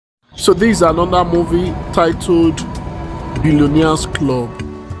So this is another movie titled Billionaires Club.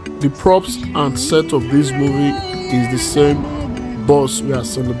 The props and set of this movie is the same boss we are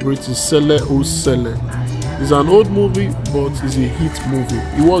celebrating, Sele or Sele. It's an old movie, but it's a hit movie.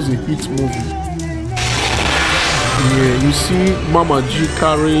 It was a hit movie. Yeah, you see Mama G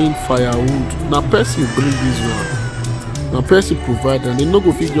carrying firewood. Now person bring this one. Now person provide, and they no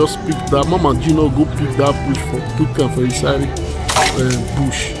go fit just pick that. Mama G no go pick that bush for inside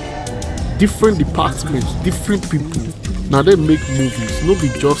bush. Different departments, different people. Now they make movies, no be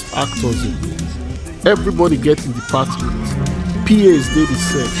just actors. Everybody get in department. PAs they the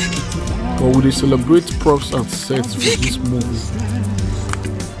set, but we dey celebrate props and sets for this movie.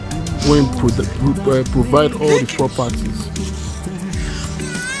 When provide all the properties.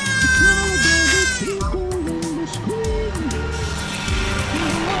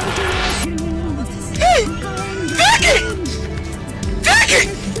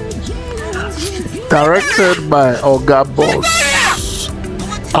 Directed by Oga Boss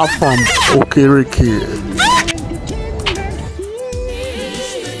Afam Okereke.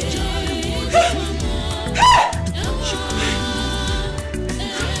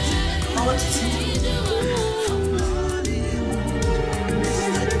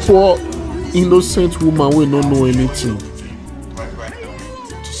 Poor innocent woman will not know anything.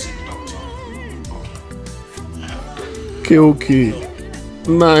 Okay.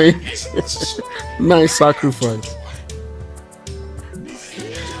 Nice sacrifice.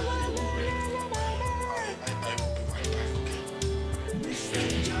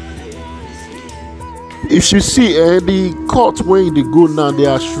 If you see the court when they go now, they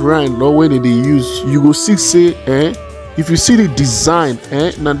are shrine or when they use, you go see say if you see the design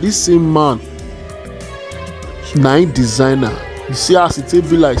now this same man na designer. You see as it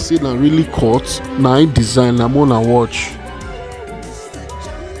be like say na really court na designer. I'm gonna watch.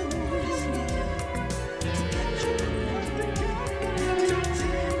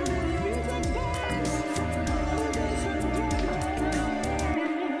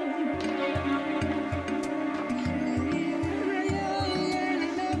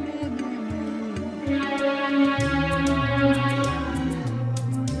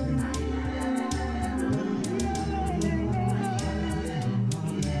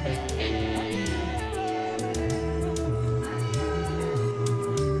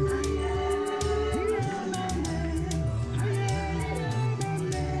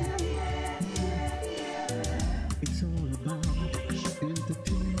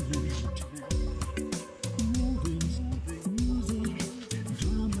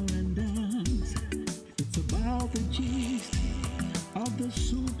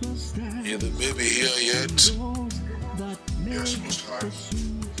 Is the baby here yet? You're supposed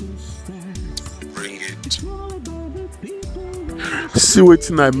to bring it. See what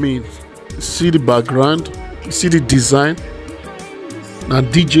I mean? See the background? See the design? Now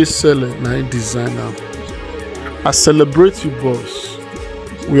DJ Sele, now designer. I celebrate you, boss.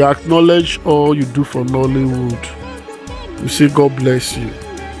 We acknowledge all you do for Nollywood. We say God bless you.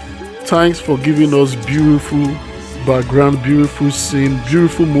 Thanks for giving us beautiful background, beautiful scene,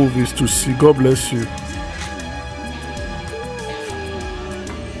 beautiful movies to see. God bless you.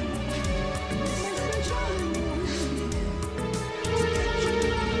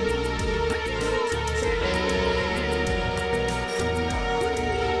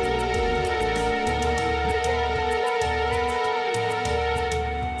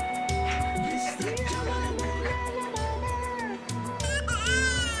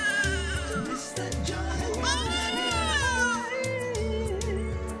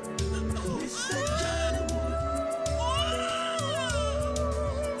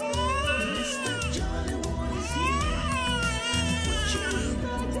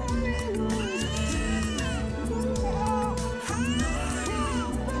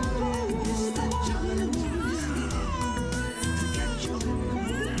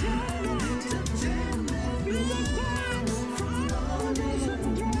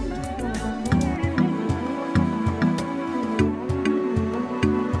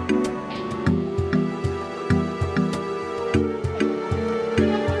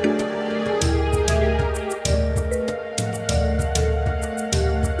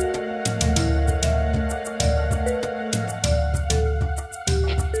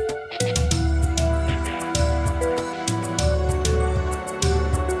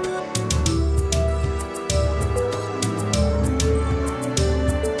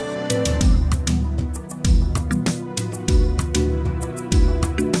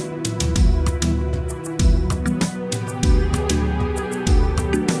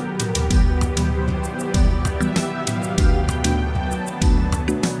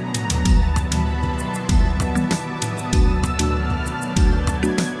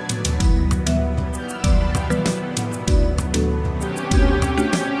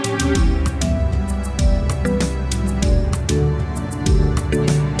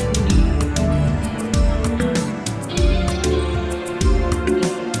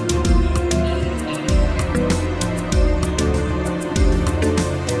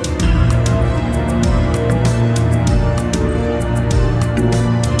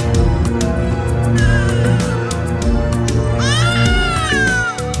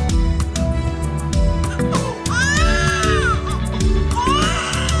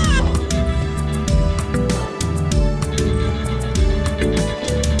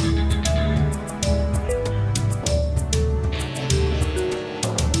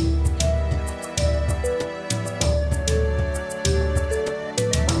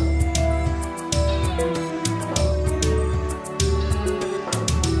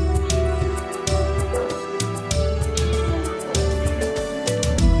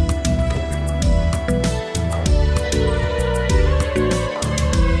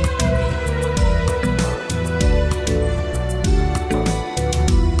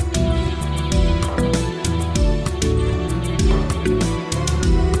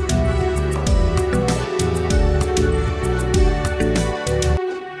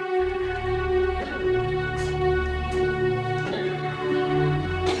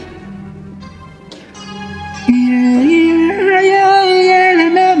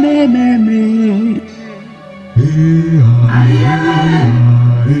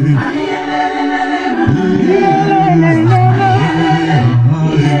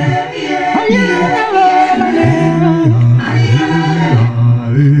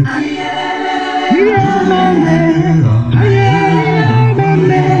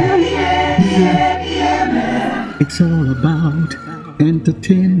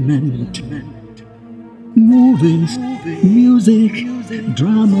 entertainment, movies, music,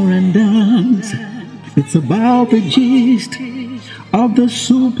 drama and dance. It's about the gist of the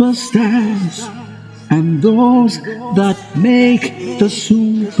superstars and those that make the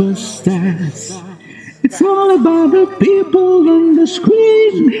superstars. It's all about the people on the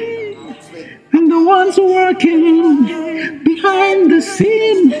screen and the ones working behind the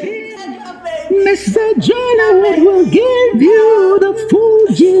scene. Mr. Jollywood will give you the full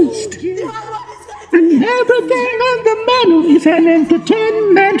gist, and everything on the menu is an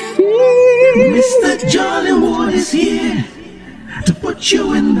entertainment feast. Mr. Jollywood is here to put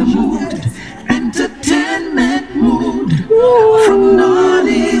you in the mood, entertainment mood from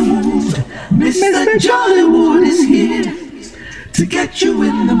Nollywood. Mr. Jollywood is here to get you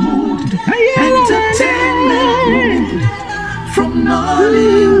in the mood, entertainment mood from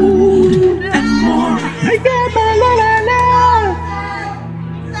Nollywood and more.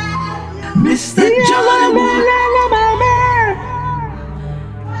 Mr. Jollywood,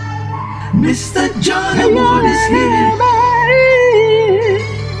 Mr. Jollywood is here.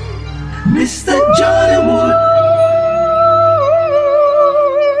 Mr. Jollywood,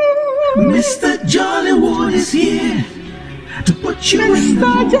 Mr. Jollywood is here to put you in the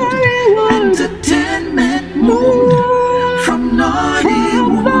mood, entertainment mood from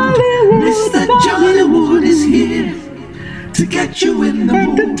Nollywood. Mr. Jollywood is here to get you in the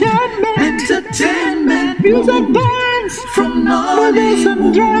mood, entertainment mood from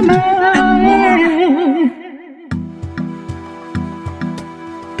Nollywood and more.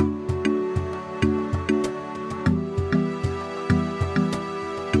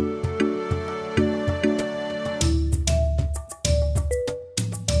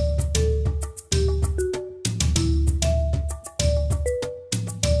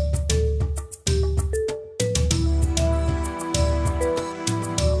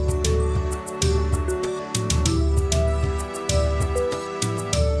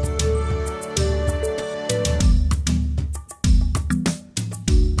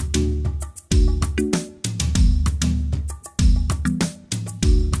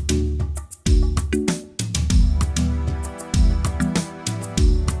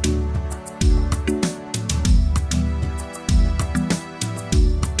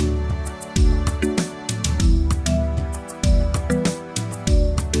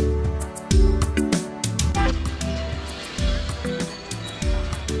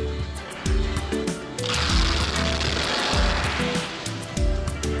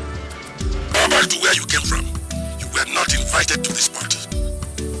 To where you came from. You were not invited to this party.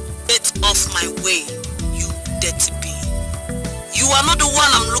 Get off my way, you dirty bee. You are not the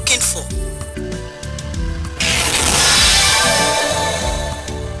one I'm looking for.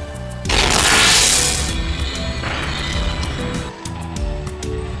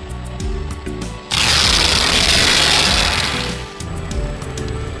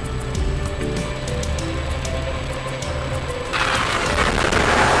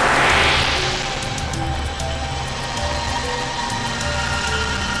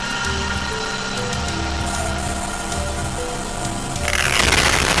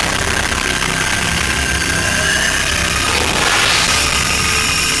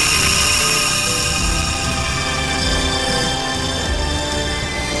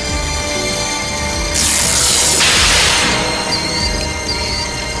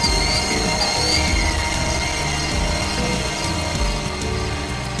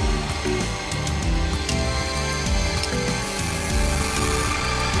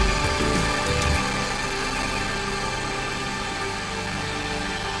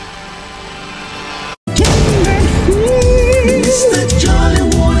 Mr.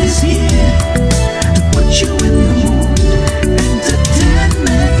 Jollywood is here to put you in the mood,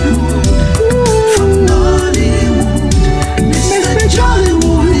 entertainment mood from Nollywood. Mr.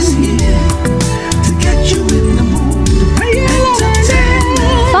 Jollywood is here to get you in the mood,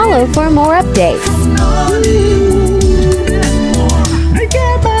 entertainment. Follow for more updates. From Nollywood.